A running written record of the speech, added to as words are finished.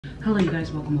Hello you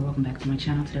guys, welcome back to my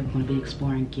channel. Today we're going to be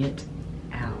exploring Get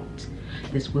Out.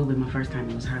 This will be my first time.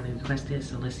 It was highly requested,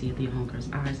 so let's see it through your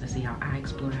homegirl's eyes. Let's see how I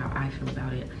explore, how I feel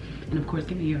about it, and of course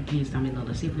give me your opinions down below.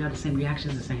 Let's see if we have the same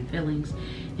reactions, the same feelings.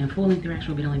 And full-length reaction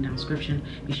will be the link down in the description.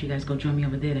 Make sure you guys go join me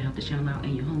over there to help the channel out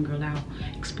and your homegirl out,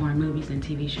 exploring movies and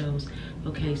TV shows.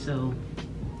 Okay, so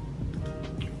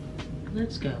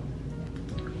let's go.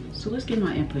 So let's get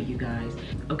my input, you guys.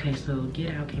 Okay, so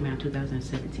Get Out came out in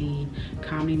 2017.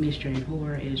 Comedy, mystery, and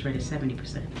horror. It is rated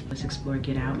 70%. Let's explore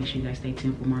Get Out. Make sure you guys stay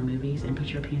tuned for more movies and put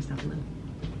your opinions down below.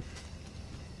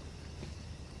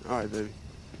 All right, baby.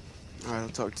 All right, I'll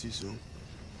talk to you soon.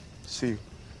 See you.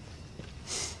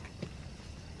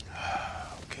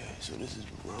 Okay, so this is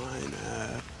Ryan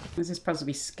Ave. This is supposed to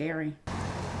be scary.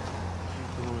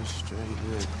 Keep going straight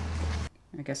in.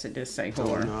 I guess it did say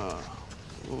horror.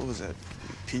 What was that?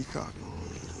 Peacock?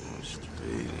 Straight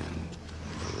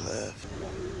and left.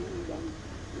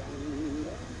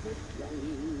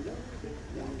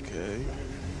 Okay.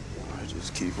 All right,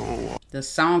 just keep on walking. The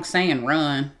song saying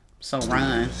run, so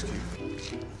run.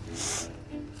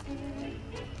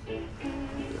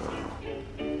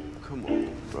 Come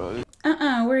on, bro.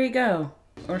 Where'd he go?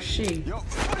 Or she? Yo.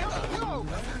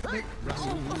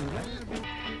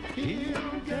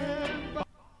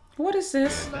 What is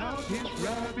this?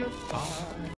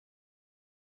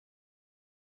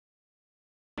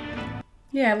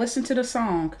 Yeah, listen to the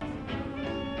song.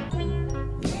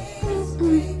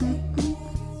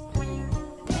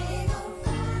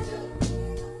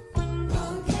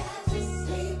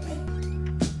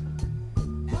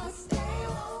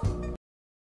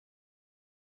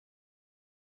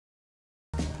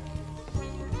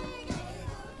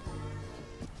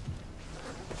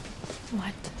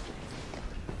 What?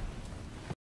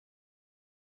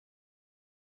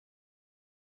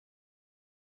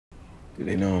 Do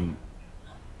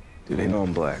they know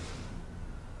I'm black?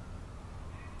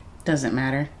 Doesn't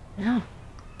matter. No.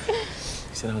 He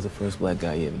said I was the first black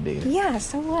guy he ever dated. Yeah,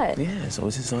 so what? Yeah, so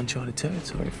it's his uncharted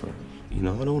territory for him. You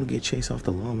know, I don't want to get chased off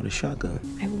the lawn with a shotgun.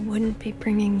 I wouldn't be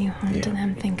bringing you home to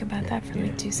them. Think about that for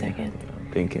like 2 seconds.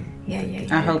 I'm thinking. Yeah.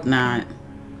 I hope not.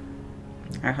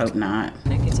 I hope not.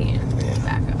 Nicotine,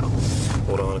 tobacco.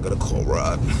 Hold on, I gotta call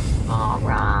Rod. Oh,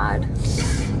 Rod.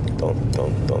 Don't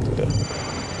do that.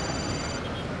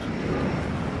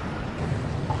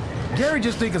 Gary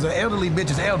just thinks an elderly bitch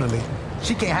is elderly.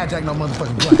 She can't hijack no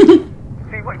motherfucking plane.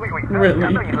 Hey, wait. Really?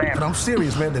 I know you laughed. But I'm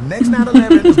serious, man. The next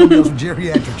 9/11 is gonna be on some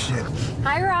geriatric shit.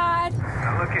 Hi, Rod.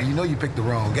 Now look at You know you picked the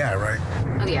wrong guy, right?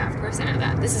 Oh, yeah, of course I know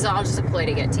that. This is all just a ploy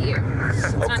to get to you.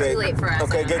 It's not too late for us.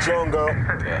 Okay, get your own girl.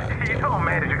 you know I'm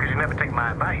mad at you because you never take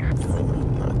my advice.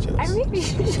 I'm not jealous. I mean,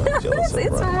 jealous of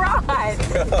it's Rod. Rod.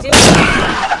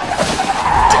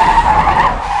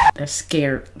 That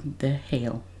scared the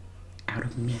hell out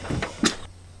of me.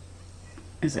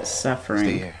 Is it suffering?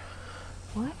 Stay here.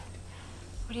 What?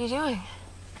 What are you doing?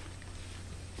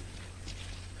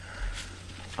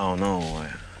 I don't know.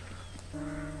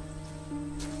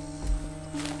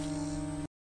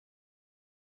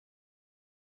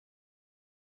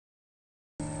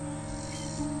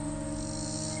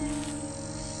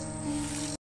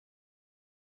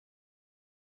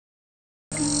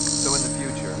 So in the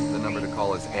future, the number to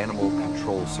call is Animal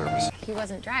Control Service. He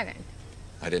wasn't driving.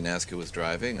 I didn't ask who was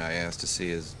driving. I asked to see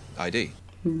his ID.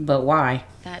 But why?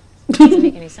 That doesn't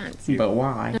make any sense. But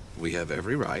why? We have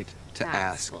every right to That's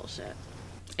ask. bullshit.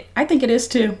 I think it is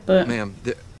too, but Ma'am,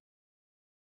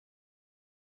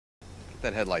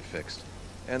 that headlight fixed.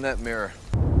 And that mirror.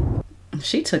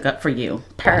 she took up for you.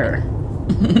 Purr.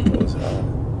 I'm not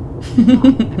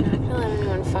gonna let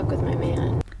anyone fuck with my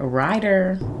man. A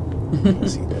rider.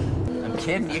 I'm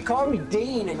kidding. You call me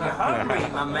Dean and you're hungry,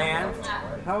 my man.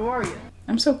 How are you?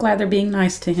 I'm so glad they're being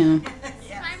nice to him.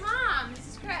 My mom, this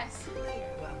is Chris.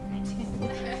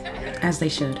 As they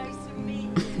should.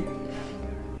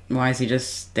 Why is he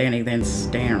just standing there and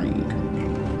staring?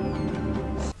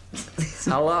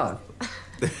 How long?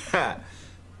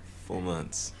 4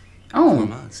 months. Oh, 4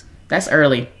 months. that's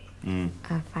early.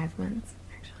 5 months,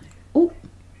 actually. Oh,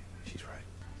 She's right.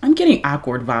 I'm getting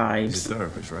awkward He's a vibes.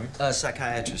 therapist, right?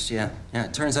 Psychiatrist, yeah. Yeah,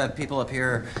 it turns out people up here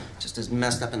are just as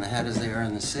messed up in the head as they are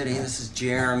in the city. This is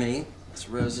Jeremy. It's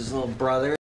Rose's little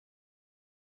brother.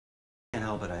 Can't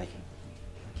help it, I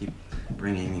keep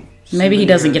bringing... Maybe he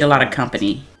doesn't get a lot of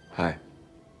company. Hi.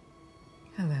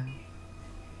 Hello.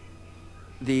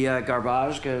 The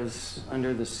garbage goes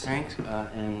under the sink,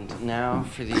 and now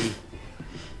for the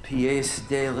pièce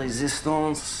de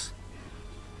résistance.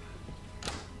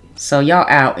 So y'all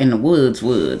out in the woods.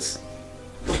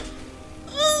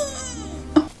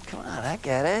 Come on, I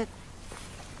get it.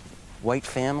 White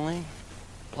family,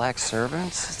 black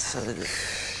servants.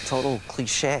 It's a total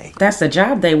cliche. That's the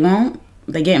job they want.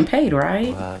 They getting paid,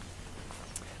 right?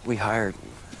 We hired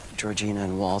Georgina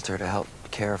and Walter to help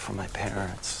care for my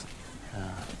parents.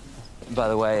 By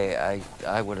the way,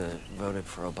 I would have voted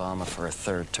for Obama for a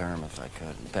third term if I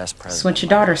could. Best president. That's what your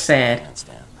daughter said.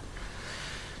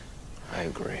 I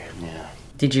agree. Yeah.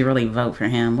 Did you really vote for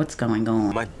him? What's going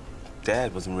on? My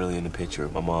dad wasn't really in the picture.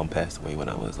 My mom passed away when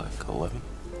I was like 11.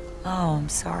 Oh, I'm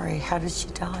sorry. How did she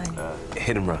die?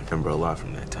 Hit and run. Remember a lot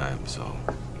from that time, so.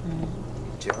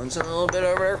 Jones a little bit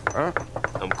over there? Huh?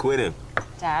 I'm quitting.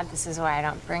 Dad, this is why I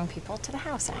don't bring people to the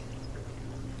house.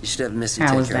 You should have Missy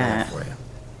How take was care that? of that for you.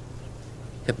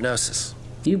 Hypnosis.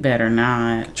 You better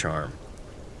not. Charm.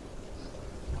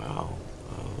 Wow.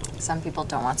 Some people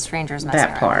don't want strangers messing That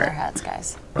around part. with their heads,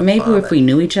 guys. Maybe if we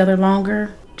knew each other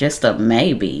longer. Just a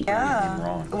maybe.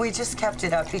 Yeah. We just kept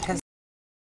it up because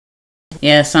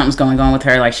Yeah, something's going on with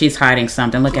her. Like she's hiding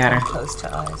something. Look at her. close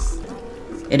to us.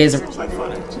 It is.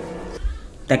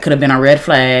 That could have been a red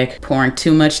flag. Pouring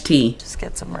too much tea. Just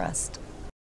get some rest.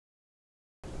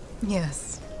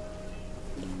 Yes.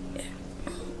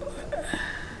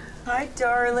 Hi,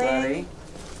 darling.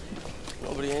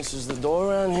 Nobody answers the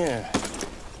door around here.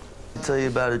 I'll tell you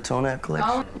about her toenail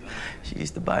collection. She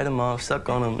used to bite them off, suck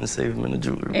on them, and save them in the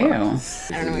jewelry Ew.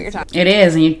 box. I don't know what you're talking It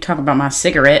is, and you talk about my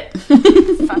cigarette.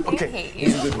 Fucking hate you.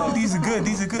 These are good.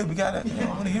 These are good. We gotta. I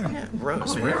want to hear them.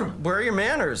 Rose, where are your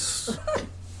manners?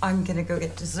 I'm gonna go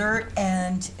get dessert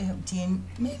and Dean,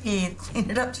 maybe clean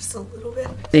it up just a little bit.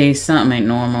 See, something ain't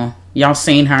normal. Y'all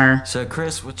seen her So,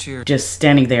 Chris, what's your... just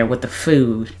standing there with the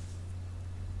food.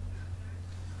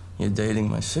 You're dating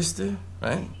my sister,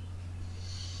 right?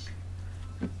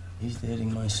 He's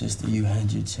dating my sister. You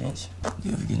had your chance.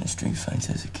 You ever get in street fights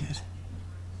as a kid?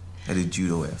 I did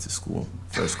judo after school,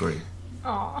 first grade.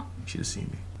 Aw. You should have seen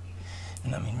me.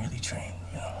 And I mean really trained,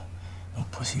 you know. No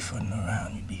pussyfooting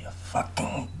around. You'd be a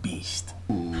fucking beast.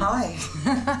 Hi.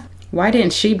 Why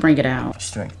didn't she bring it out?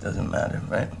 Strength doesn't matter,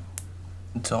 right?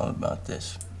 It's all about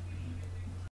this.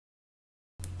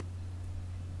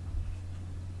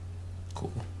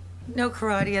 Cool. No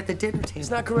karate at the dinner table. It's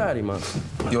not karate, Mom.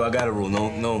 Yo, I got a rule.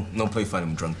 No play fighting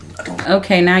with drunk dudes.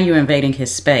 Okay, now you're invading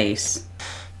his space.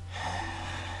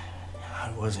 I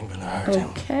wasn't gonna hurt him.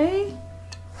 Okay.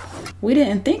 We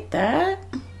didn't think that.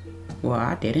 Well,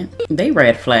 I didn't. They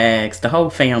red flags, the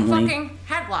whole family. Fucking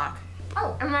headlock.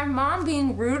 Oh, and my mom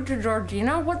being rude to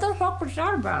Georgina? What the fuck was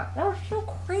that about? That was so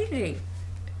crazy.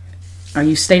 Are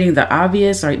you stating the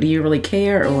obvious, or do you really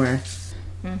care, or?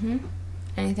 Mm-hmm.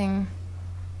 Anything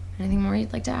more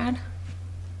you'd like to add?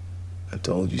 I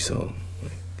told you so.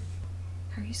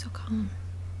 How are you so calm?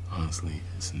 Honestly,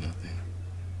 it's nothing.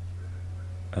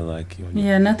 I like you.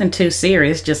 Yeah, nothing too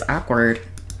serious, just awkward.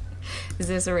 Is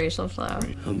this a racial flow?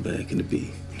 I'm back in the B.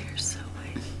 You're so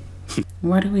white.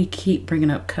 Why do we keep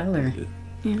bringing up color?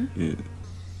 Yeah. Yeah.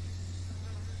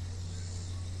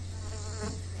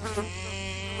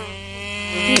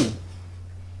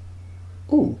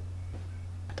 Ooh.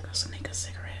 I think I'll sneak a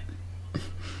cigarette.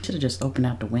 Should have just opened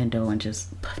out the window and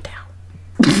just puffed out.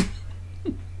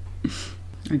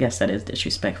 I guess that is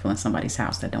disrespectful in somebody's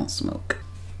house that don't smoke.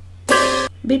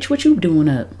 Bitch, what you doing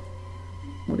up?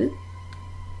 What is?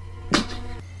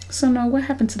 So no, what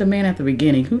happened to the man at the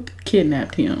beginning? Who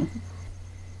kidnapped him?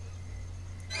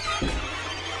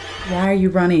 Why are you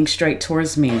running straight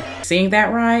towards me? Seeing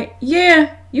that right?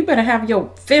 Yeah, you better have your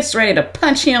fist ready to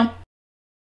punch him.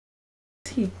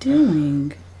 What's he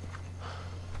doing?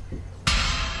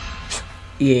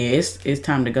 Yeah, it's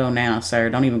time to go now, sir.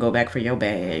 Don't even go back for your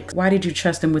bag. Why did you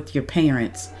trust him with your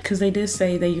parents? Because they did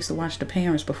say they used to watch the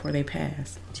parents before they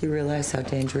passed. Do you realize how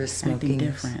dangerous smoking Acting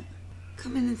is? different.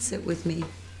 Come in and sit with me,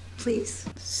 please.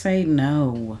 Say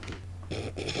no.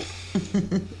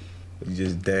 You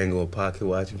just dangle a pocket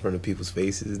watch in front of people's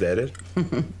faces. Is that it?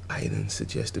 Heightened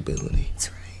suggestibility.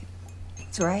 That's right.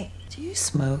 That's right. Do you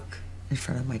smoke in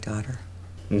front of my daughter?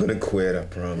 I'm gonna quit, I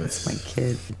promise. That's my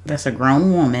kid. That's a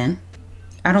grown woman.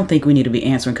 I don't think we need to be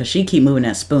answering because she keep moving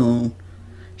that spoon.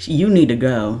 You need to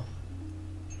go.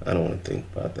 I don't want to think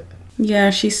about that. Yeah,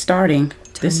 she's starting.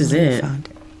 This is it. Found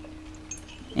it.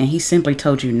 And he simply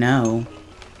told you no.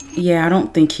 Yeah, I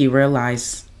don't think he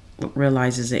realizes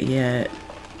it yet.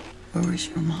 Where was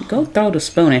your mom? Go throw the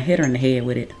spoon and hit her in the head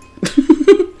with it.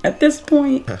 At this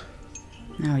point.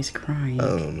 Now he's crying. I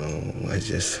don't know. I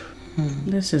just...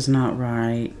 This is not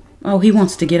right. Oh, he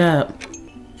wants to get up.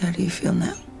 How do you feel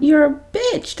now? You're a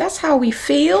bitch. That's how we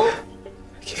feel. I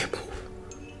can't move.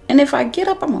 And if I get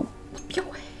up, I'm gonna whip your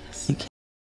ass. You can't.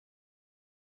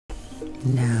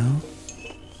 Now,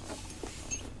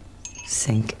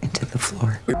 sink into the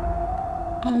floor.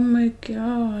 Oh my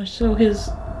gosh. So his...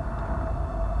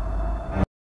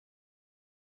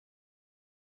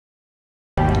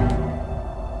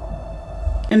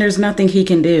 And there's nothing he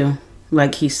can do.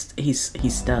 Like he's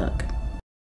stuck.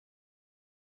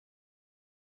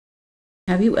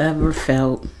 Have you ever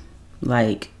felt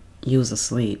like you was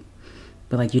asleep,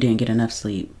 but like you didn't get enough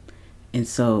sleep? And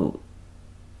so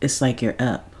it's like you're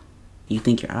up. You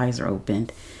think your eyes are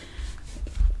opened.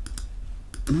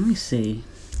 Let me see.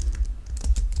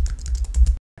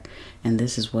 And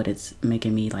this is what it's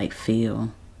making me like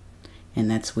feel. And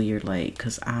that's weird, like,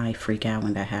 because I freak out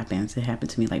when that happens. It happened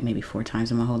to me like maybe 4 times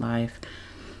in my whole life.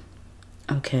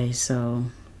 Okay, so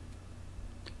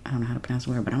I don't know how to pronounce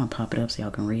the word, but I'm gonna pop it up so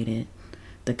y'all can read it.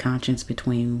 The conscience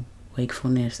between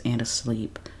wakefulness and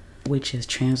asleep, which is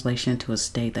translation to a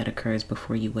state that occurs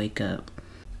before you wake up.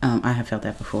 I have felt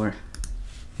that before.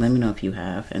 Let me know if you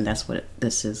have. And that's what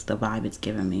this is, the vibe it's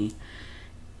giving me.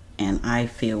 And I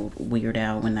feel weird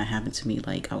out when that happened to me.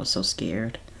 Like, I was so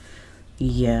scared.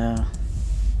 Yeah.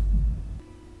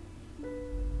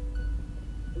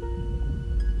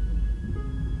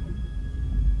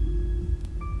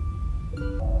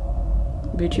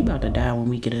 Bitch, you about to die when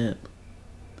we get up.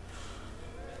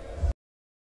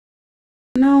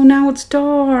 No, now it's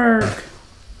dark.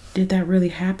 Did that really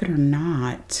happen or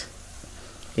not?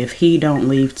 If he don't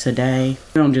leave today,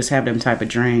 don't just have them type of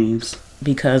dreams.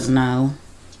 Because no.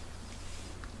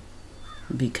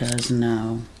 Because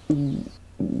no.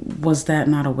 Was that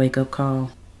not a wake-up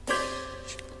call?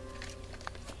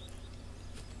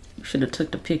 Should have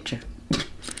took the picture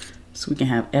so we can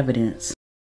have evidence.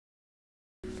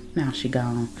 Now she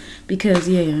gone. Because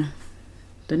yeah,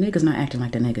 the niggas not acting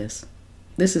like the niggas.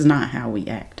 This is not how we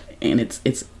act, and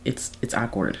it's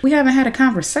awkward. We haven't had a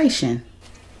conversation.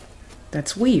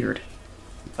 That's weird.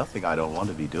 Nothing I don't want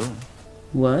to be doing.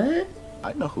 What?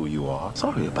 I know who you are.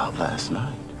 Sorry about last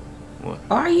night. What?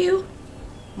 Are you?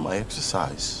 My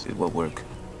exercise. It won't work.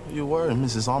 You were in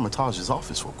Mrs. Armitage's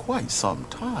office for quite some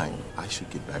time. I should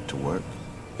get back to work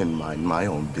and mind my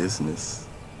own business.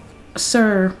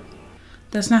 Sir,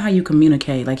 that's not how you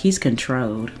communicate. Like, he's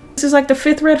controlled. This is like the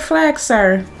 5th red flag,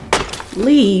 sir.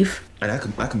 Leave. And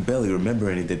I can barely remember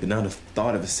anything, but now the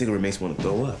thought of a cigarette makes me want to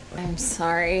throw up. I'm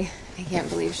sorry. I can't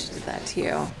believe she did that to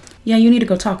you. Yeah, you need to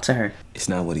go talk to her. It's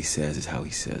not what he says, it's how he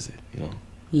says it, you know?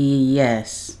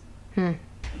 Yes.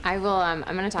 I will, I'm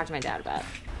gonna talk to my dad about it.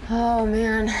 Oh,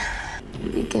 man.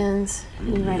 It begins.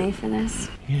 You ready for this?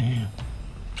 Yeah.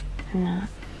 I'm not.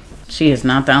 She is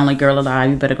not the only girl alive.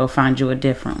 You better go find you a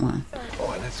different one.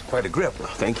 Oh, that's quite a grip.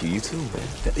 Thank you, you too,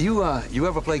 man. You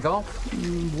ever play golf?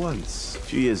 Once. A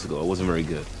few years ago. I wasn't very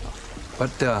good.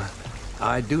 But,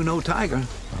 I do know Tiger.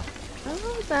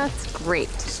 Oh, that's great.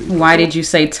 Why did you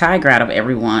say Tiger out of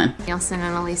everyone? Nielsen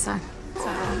and Elisa.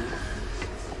 Oh.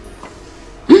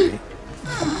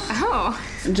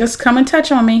 Just come and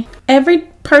touch on me. Every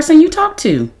person you talk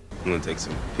to. I'm gonna take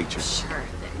some pictures. Sure.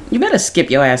 You better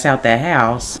skip your ass out that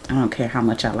house. I don't care how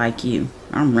much I like you.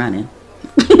 I'm running.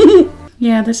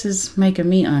 Yeah, this is making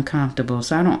me uncomfortable,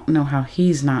 so I don't know how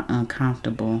he's not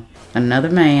uncomfortable. Another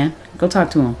man. Go talk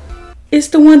to him. It's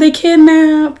the one they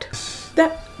kidnapped.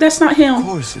 That's not him. Of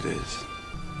course it is.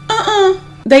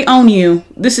 They own you.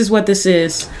 This is what this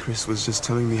is. Chris was just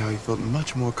telling me how he felt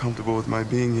much more comfortable with my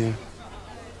being here.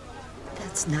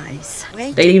 That's nice.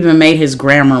 They even made his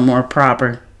grammar more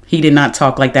proper. He did not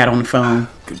talk like that on the phone.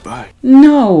 Goodbye.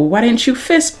 No, why didn't you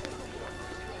fist?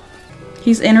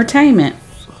 He's entertainment.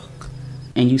 Fuck.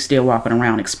 And you still walking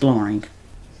around exploring.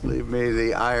 Believe me,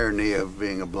 the irony of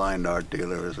being a blind art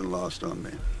dealer isn't lost on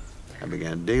me. I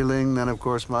began dealing, then of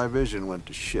course my vision went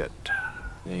to shit.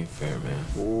 It ain't fair, man.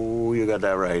 Oh, you got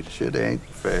that right. Shit ain't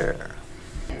fair.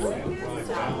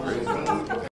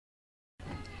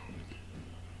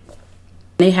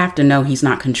 They have to know he's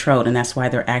not controlled, and that's why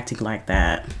they're acting like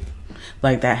that.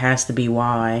 Like, that has to be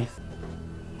why.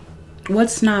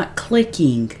 What's not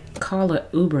clicking? Call an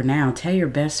Uber now. Tell your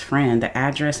best friend the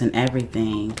address and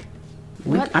everything.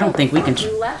 I don't think we can.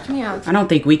 You left me out. I don't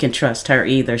think we can trust her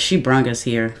either. She brung us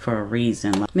here for a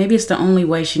reason. Like, maybe it's the only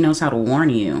way she knows how to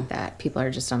warn you. That people are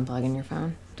just unplugging your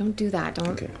phone. Don't do that.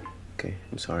 Don't. Okay.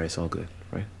 I'm sorry. It's all good,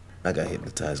 right? I got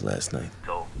hypnotized last night.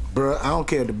 Bruh, I don't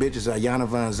care if the bitches are Yana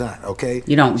Van Zant, okay?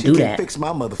 You don't do She that. can't fix my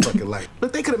motherfucking life.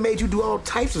 Look, they could have made you do all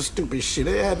types of stupid shit.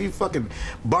 They have you fucking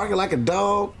barking like a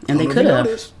dog. And they could have.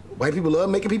 White people love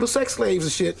making people sex slaves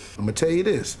and shit. I'm gonna tell you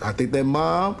this. I think that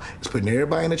mom is putting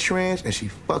everybody in a trance and she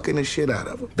fucking the shit out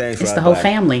of them. Thanks, It's the whole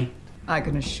family. I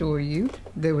can assure you,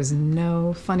 there was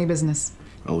no funny business.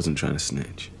 I wasn't trying to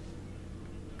snitch.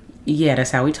 Yeah,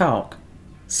 that's how we talk.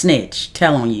 Snitch.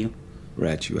 Tell on you.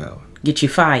 Rat you out. Get you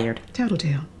fired.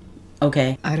 Tattletale.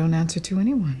 Okay. I don't answer to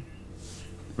anyone.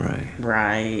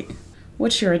 Right.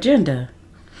 What's your agenda?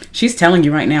 She's telling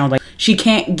you right now, like, she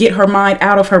can't get her mind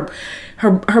out of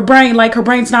her brain, like her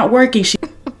brain's not working.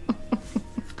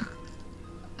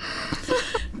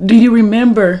 Do you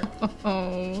remember?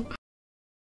 Oh.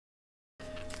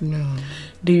 No.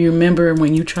 Do you remember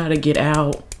when you tried to get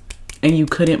out and you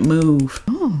couldn't move?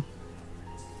 Oh.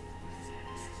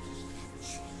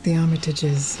 The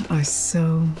Armitages are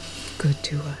so good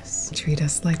to us. Treat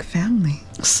us like family.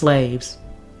 Slaves.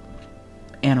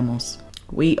 Animals.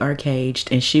 We are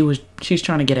caged, and she's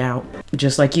trying to get out,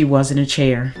 just like you was in a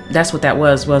chair. That's what that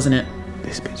was, wasn't it?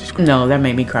 This bitch is crazy. No, that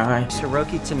made me cry.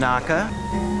 Hiroki Tanaka.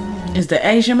 Is the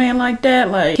Asian man like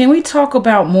that? Like, can we talk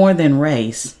about more than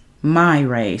race? My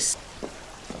race.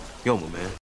 Yo, my man.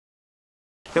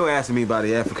 They were asking me about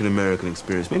the African American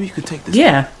experience. Maybe you could take this.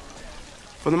 Yeah.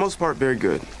 For the most part, very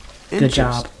good. Good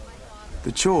job.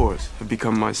 The chores have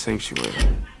become my sanctuary.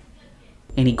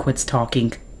 And he quits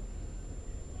talking.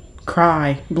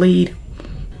 Cry. Bleed.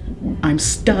 I'm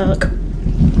stuck.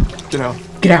 Get out.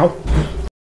 Get out.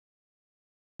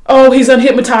 Oh, he's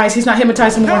unhypnotized. He's not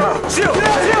hypnotized anymore. Chill,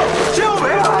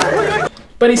 man.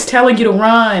 But he's telling you to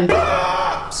run.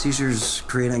 Seizures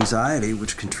create anxiety,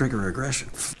 which can trigger aggression.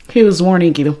 He was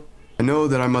warning you. I know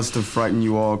that I must have frightened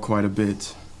you all quite a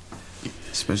bit.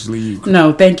 Especially you.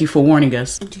 No, thank you for warning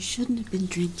us. And you shouldn't have been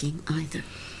drinking either.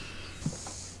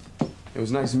 It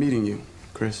was nice meeting you,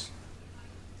 Chris.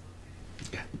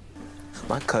 Yeah.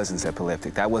 My cousin's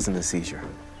epileptic. That wasn't a seizure,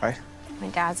 right? My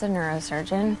dad's a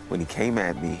neurosurgeon. When he came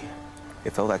at me,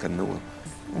 it felt like I knew him.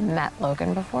 Met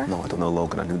Logan before? No, I don't know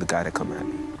Logan. I knew the guy that come at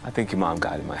me. I think your mom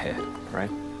got in my head,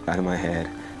 right? Got in my head.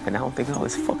 And now I'm thinking all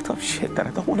this fucked up shit that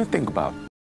I don't want to think about.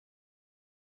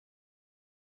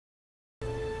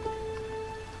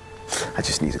 I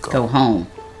just need to go. Go home.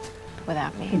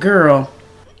 Without me. Girl,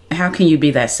 how can you be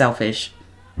that selfish?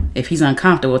 If he's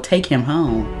uncomfortable, take him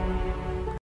home.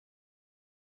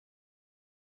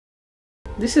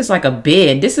 This is like a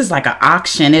bid. This is like an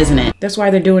auction, isn't it? That's why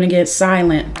they're doing it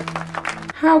silent.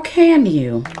 How can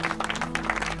you?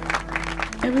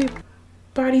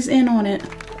 Everybody's in on it.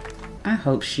 I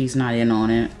hope she's not in on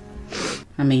it.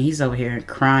 I mean, he's over here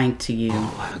crying to you.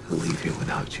 Oh, I could leave here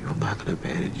without you. I'm not gonna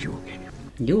abandon you again.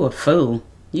 You a fool.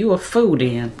 You a fool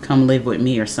then. Come live with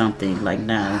me or something. Like,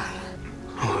 no.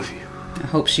 I love you. I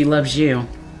hope she loves you.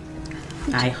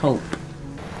 I hope.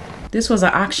 This was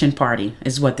an auction party,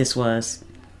 is what this was.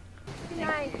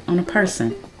 On a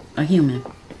person. A human.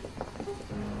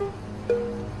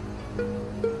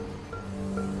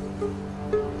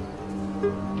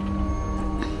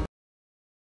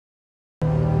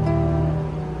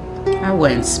 I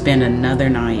wouldn't spend another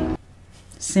night.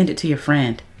 Send it to your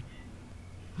friend.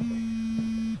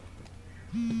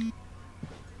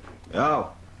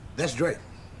 Yo. That's Dre.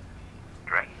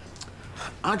 Dre.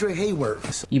 Andre Hayward.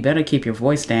 You better keep your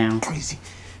voice down. Crazy.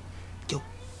 Yo.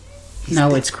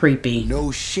 No, it's creepy.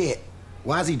 No shit.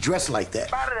 Why is he dressed like that?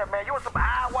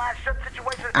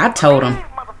 I told him.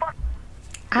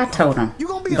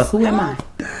 But who am I?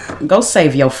 Go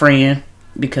save your friend.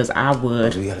 Because I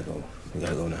would. We gotta go. We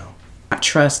gotta go now. I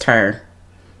trust her.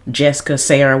 Jessica,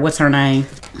 Sarah, what's her name?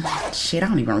 Shit, I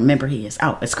don't even remember his.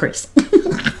 Oh, it's Chris.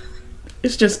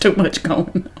 It's just too much going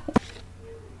on.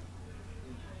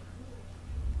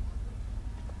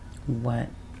 What?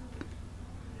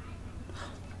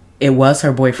 It was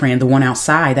her boyfriend, the one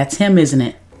outside. That's him, isn't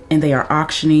it? And they are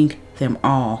auctioning them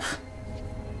off.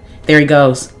 There he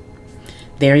goes.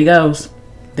 There he goes.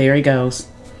 There he goes.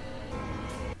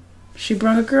 She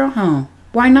brought a girl home.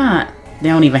 Why not? They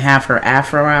don't even have her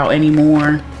afro out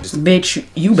anymore. Bitch,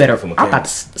 you better. I'm about to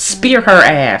spear her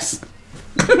ass.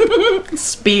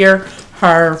 Spear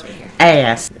her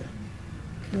ass.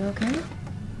 You okay?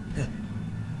 Yeah.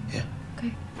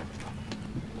 Okay.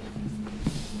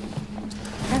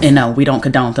 And no, we don't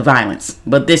condone the violence.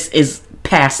 But this is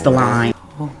past the line.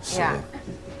 Oh, yeah.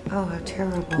 Oh, how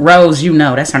terrible. Rose, you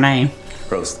know, that's her name.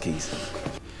 Rose, the keys.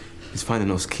 He's finding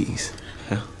those keys.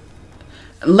 Yeah.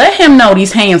 Let him know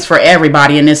these hands for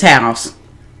everybody in this house.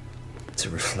 It's a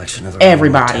reflection of our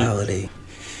everybody. Mortality.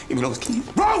 Give me those keys.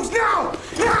 Rose, now!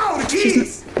 Now, the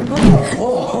keys!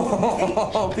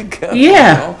 Oh, be careful.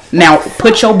 Yeah. Now,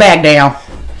 put your bag down.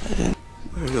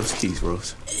 Where are those keys,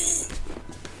 Rose?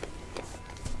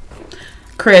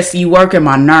 Chris, you working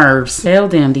my nerves. Tell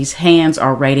them these hands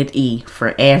are rated E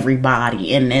for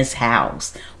everybody in this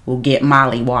house. Will get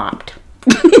molly whopped.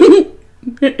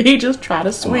 He just tried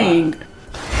to swing.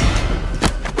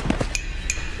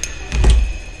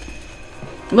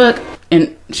 Look,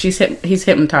 and he's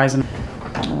hypnotizing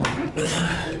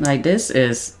her. Like, this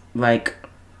is like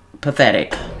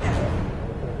pathetic.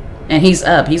 And he's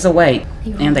up, he's awake.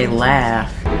 And they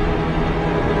laugh.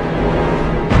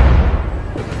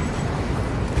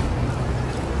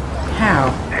 How?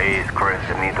 Hey, it's Chris.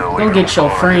 Anita. Go get your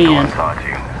friend.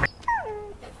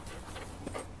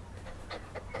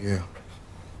 Yeah.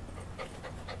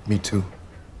 Me too.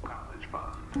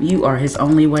 You are his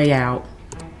only way out.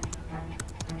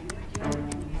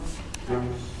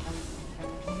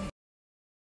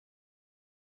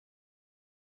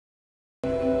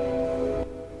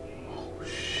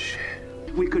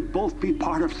 We could both be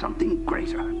part of something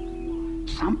greater.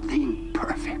 Something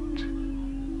perfect.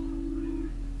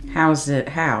 How's it?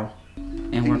 How?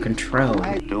 And we're controlled.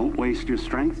 Don't waste your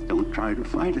strength. Don't try to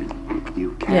fight it.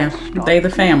 You can't Yeah, stop they the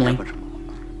family. inevitable.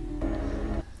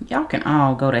 Y'all can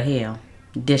all go to hell.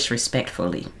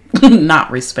 Disrespectfully.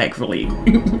 Not respectfully.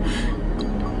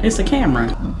 It's a camera.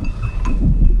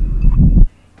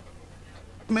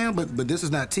 Ma'am, but this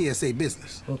is not TSA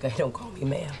business. Okay, don't call me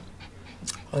ma'am.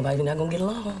 Otherwise, we're not gonna get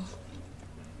along.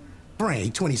 Frank,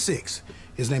 he's 26.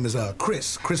 His name is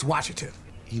Chris Washington.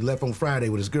 He left on Friday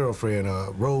with his girlfriend,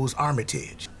 Rose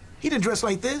Armitage. He didn't dress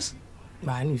like this.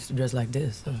 Mine used to dress like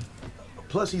this.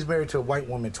 Plus, he's married to a white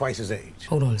woman twice his age.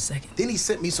 Hold on a second. Then he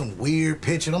sent me some weird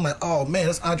picture, and I'm like, oh man,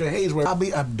 that's Andre Hayesworth. I'll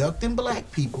be abducting black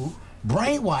people,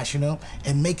 brainwashing them,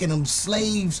 and making them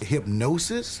slaves.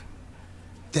 Hypnosis?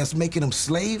 That's making them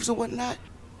slaves or whatnot?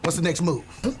 What's the next move?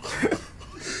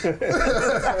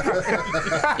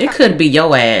 It could be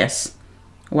your ass.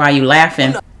 Why you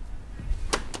laughing?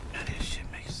 This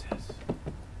shit makes sense.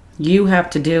 You have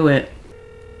to do it.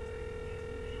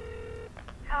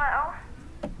 Hello?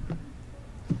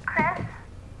 Chris?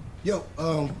 Yo,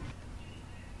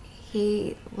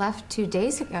 He left 2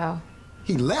 days ago.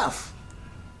 he left?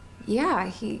 Yeah,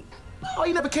 he... Oh,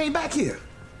 he never came back here.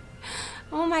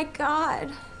 Oh my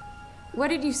God. What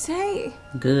did you say?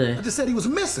 Good. I just said he was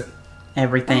missing.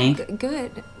 Everything. Oh,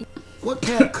 good. What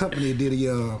cab company did he,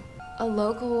 A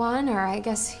local one, or I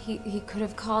guess he could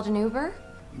have called an Uber?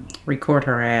 Record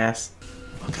her ass.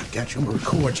 Look, I got you. I'm gonna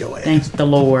record your ass. Thank the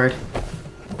Lord.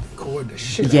 Record the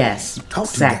shit. Yes, out of you. Talk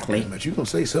to exactly. me, but you gonna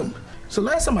say something. So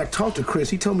last time I talked to Chris,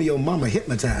 he told me your mama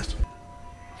hypnotized him.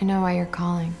 I know why you're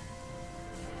calling.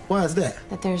 Why is that?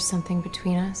 That there's something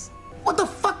between us. What the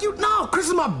fuck you know? Chris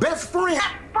is my best friend.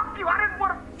 Fuck you, I didn't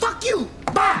want to. Fuck you.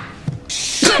 Bye.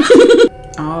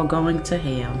 All going to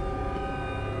hell.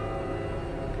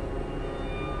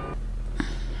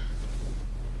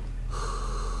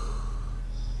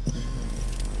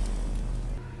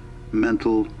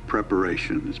 Mental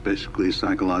preparation is basically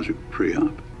psychological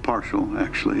pre-op. Partial,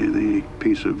 actually. The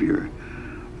piece of your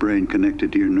brain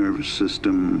connected to your nervous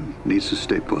system needs to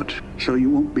stay put. So you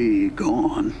won't be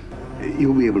gone.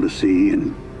 You'll be able to see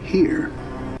and hear.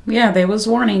 Yeah, they was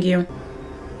warning you.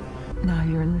 Now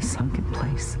you're in the sunken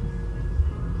place.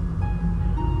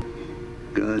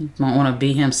 Good. Won't want to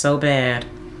be him so bad.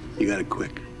 You got it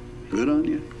quick. Good on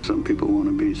you. Some people want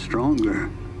to be stronger,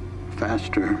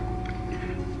 faster,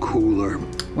 cooler.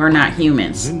 We're not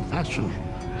humans. Fashion.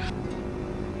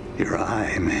 Your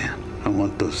eye, man. I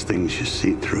want those things you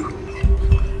see through.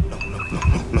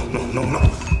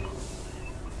 No.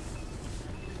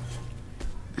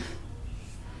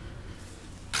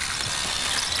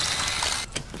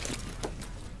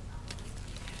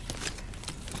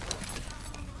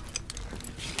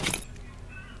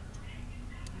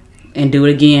 And do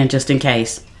it again just in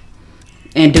case.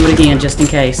 And do it again just in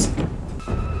case.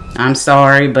 I'm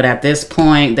sorry, but at this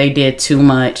point, they did too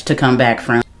much to come back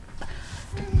from.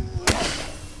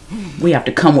 We have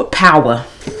to come with power.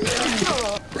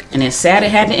 And it's sad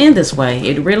it had to end this way.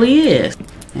 It really is.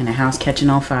 And the house catching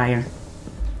on fire.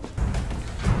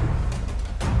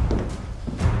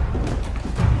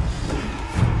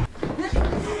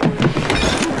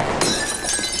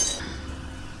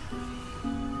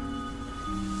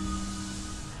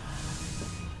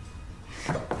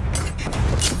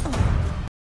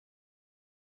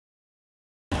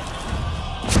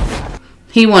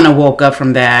 He wouldn't have woke up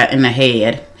from that in the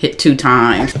head. Hit 2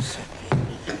 times.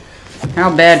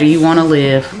 How bad do you want to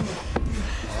live?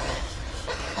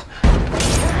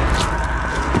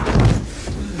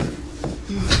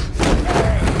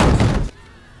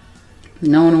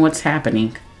 Knowing what's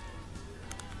happening.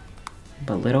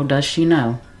 But little does she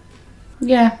know.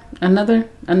 Yeah, another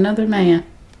man.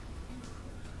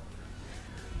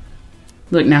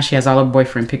 Look, now she has all her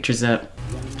boyfriend pictures up.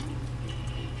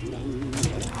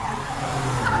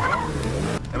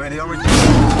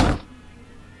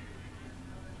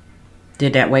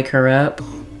 Did that wake her up?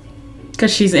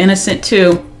 Because she's innocent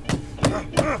too.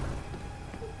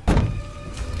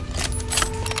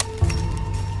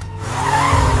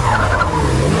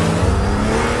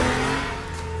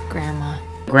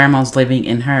 Grandma's living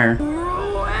in her.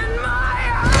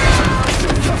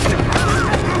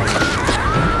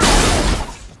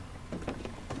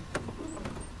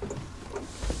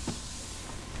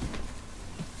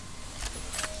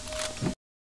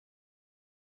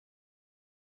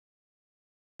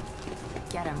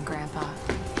 Get him, Grandpa.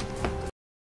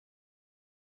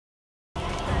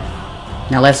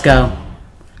 Now let's go.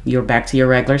 You're back to your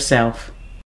regular self.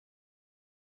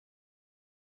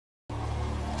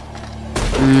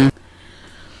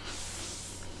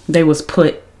 They was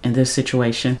put in this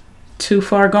situation. Too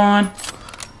far gone.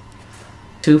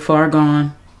 Too far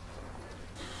gone.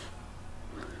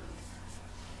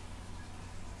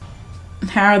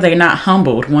 How are they not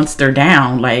humbled once they're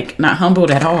down? Like, not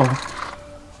humbled at all.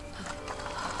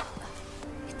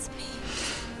 It's me.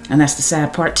 And that's the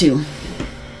sad part too.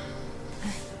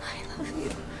 I love you.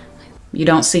 You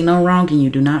don't see no wrong and you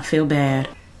do not feel bad.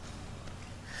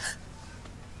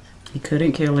 He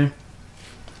couldn't kill her.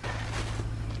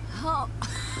 Oh.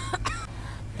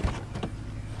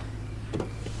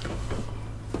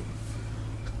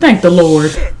 Thank the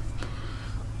Lord.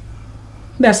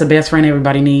 That's the best friend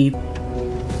everybody needs.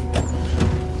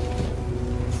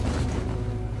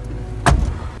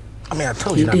 I mean, I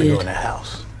told you not to go in that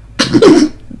house.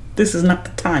 This is not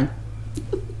the time.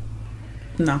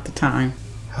 Not the time.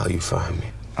 How you find me?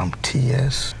 I'm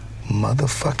T.S.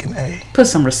 motherfucking A. Put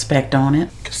some respect on it.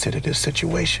 Consider this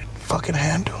situation fucking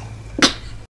handle.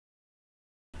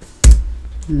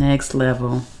 Next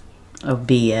level of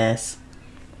BS.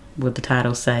 What the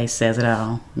title says it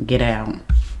all. Get out.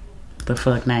 The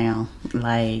fuck now.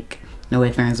 Like, no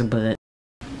ifs, ands, or buts.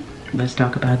 Let's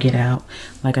talk about Get Out.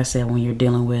 Like I said, when you're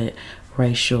dealing with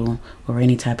racial or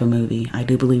any type of movie, I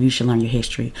do believe you should learn your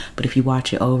history. But if you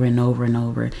watch it over and over and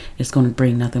over, it's going to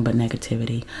bring nothing but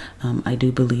negativity. I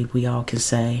do believe we all can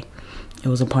say it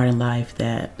was a part in life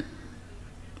that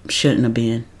shouldn't have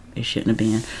been. It shouldn't have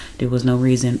been. There was no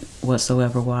reason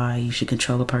whatsoever why you should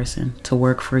control a person to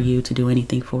work for you, to do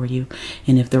anything for you.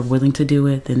 And if they're willing to do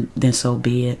it, then so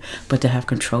be it. But to have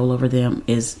control over them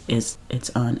it's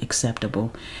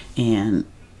unacceptable. And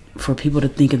for people to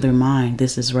think in their mind,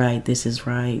 this is right, this is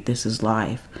right, this is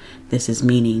life, this is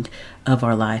meaning of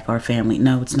our life, our family.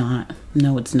 No, it's not.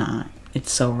 No, it's not.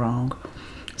 It's so wrong.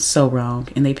 So wrong.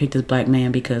 And they picked this black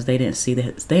man because they didn't see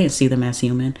them as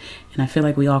human. And I feel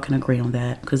like we all can agree on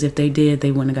that, because if they did,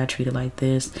 they wouldn't have got treated like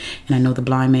this. And I know the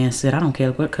blind man said, I don't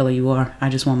care what color you are, I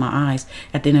just want my eyes.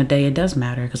 At the end of the day, it does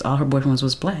matter, because all her boyfriends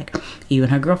was black. Even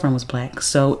her girlfriend was black.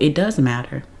 So it does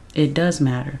matter. It does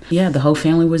matter. Yeah, the whole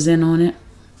family was in on it.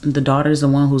 The daughter's the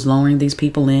one who's lowering these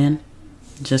people in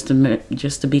just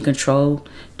to be controlled,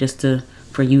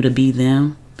 for you to be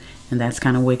them. And that's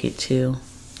kind of wicked too.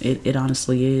 It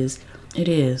honestly is. It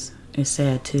is. It's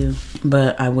sad too.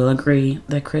 But I will agree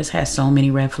that Chris has so many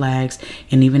red flags.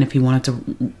 And even if he wanted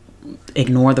to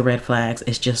ignore the red flags,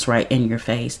 it's just right in your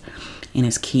face. And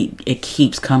it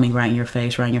keeps coming right in your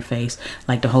face, right in your face.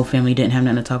 Like the whole family didn't have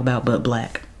nothing to talk about but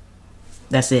black.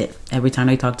 That's it. Every time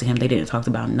they talked to him, they didn't talk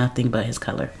about nothing but his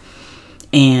color.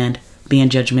 And being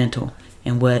judgmental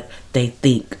and what they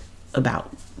think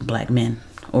about black men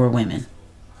or women.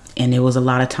 And it was a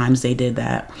lot of times they did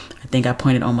that. I think I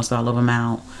pointed almost all of them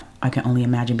out. I can only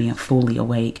imagine being fully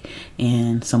awake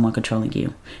and someone controlling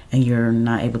you and you're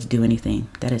not able to do anything.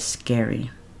 That is scary.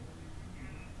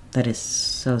 That is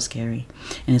so scary.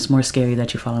 And it's more scary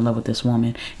that you fall in love with this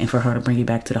woman and for her to bring you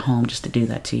back to the home just to do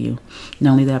that to you.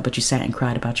 Not only that, but you sat and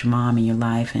cried about your mom and your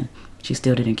life and she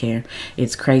still didn't care.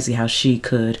 It's crazy how she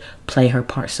could play her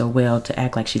part so well to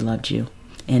act like she loved you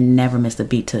and never missed a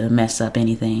beat to mess up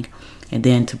anything. And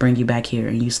then to bring you back here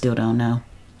and you still don't know.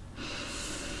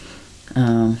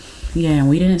 Yeah, and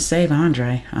we didn't save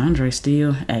Andre. Andre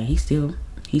still, hey, he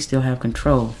still have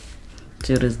control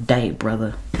till this day,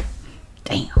 brother.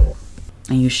 Damn.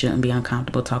 And you shouldn't be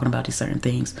uncomfortable talking about these certain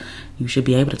things. You should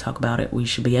be able to talk about it. We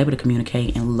should be able to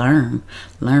communicate and learn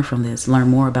from this. Learn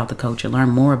more about the culture. Learn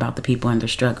more about the people and their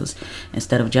struggles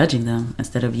instead of judging them,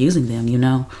 instead of using them. You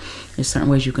know, there's certain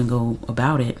ways you can go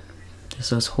about it. This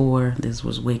was horror. This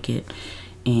was wicked.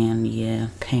 And yeah,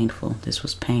 painful. This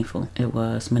was painful. It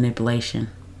was manipulation.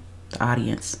 The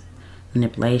audience.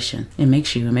 Manipulation. It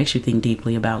makes you think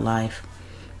deeply about life.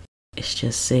 It's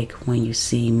just sick when you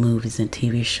see movies and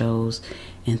TV shows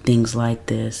and things like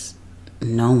this,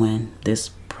 knowing this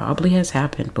probably has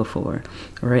happened before,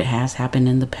 or it has happened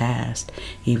in the past,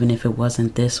 even if it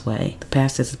wasn't this way. The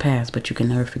past is the past, but you can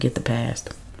never forget the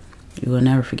past. You will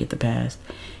never forget the past.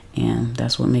 And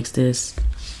that's what makes this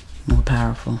more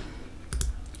powerful.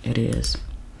 It is.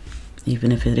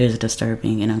 Even if it is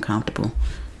disturbing and uncomfortable.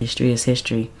 History is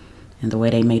history. And the way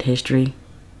they made history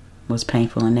was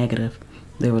painful and negative.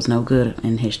 There was no good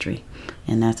in history.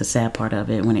 And that's the sad part of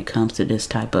it when it comes to this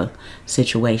type of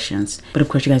situations. But of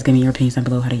course, you guys give me your opinions down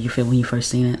below. How did you feel when you first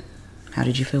seen it? How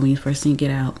did you feel when you first seen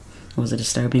Get Out? Was it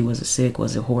disturbing? Was it sick?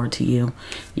 Was it horror to you?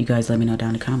 You guys let me know down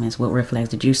in the comments. What red flags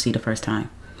did you see the first time?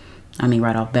 I mean,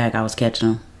 right off back, I was catching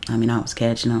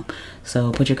them.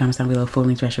 So put your comments down below. Full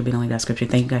links will be in the link description.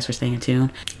 Thank you guys for staying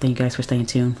tuned. Thank you guys for staying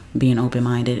tuned, being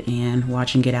open-minded, and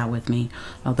watching Get Out with me.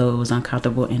 Although it was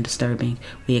uncomfortable and disturbing,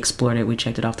 we explored it. We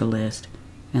checked it off the list.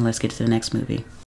 And let's get to the next movie.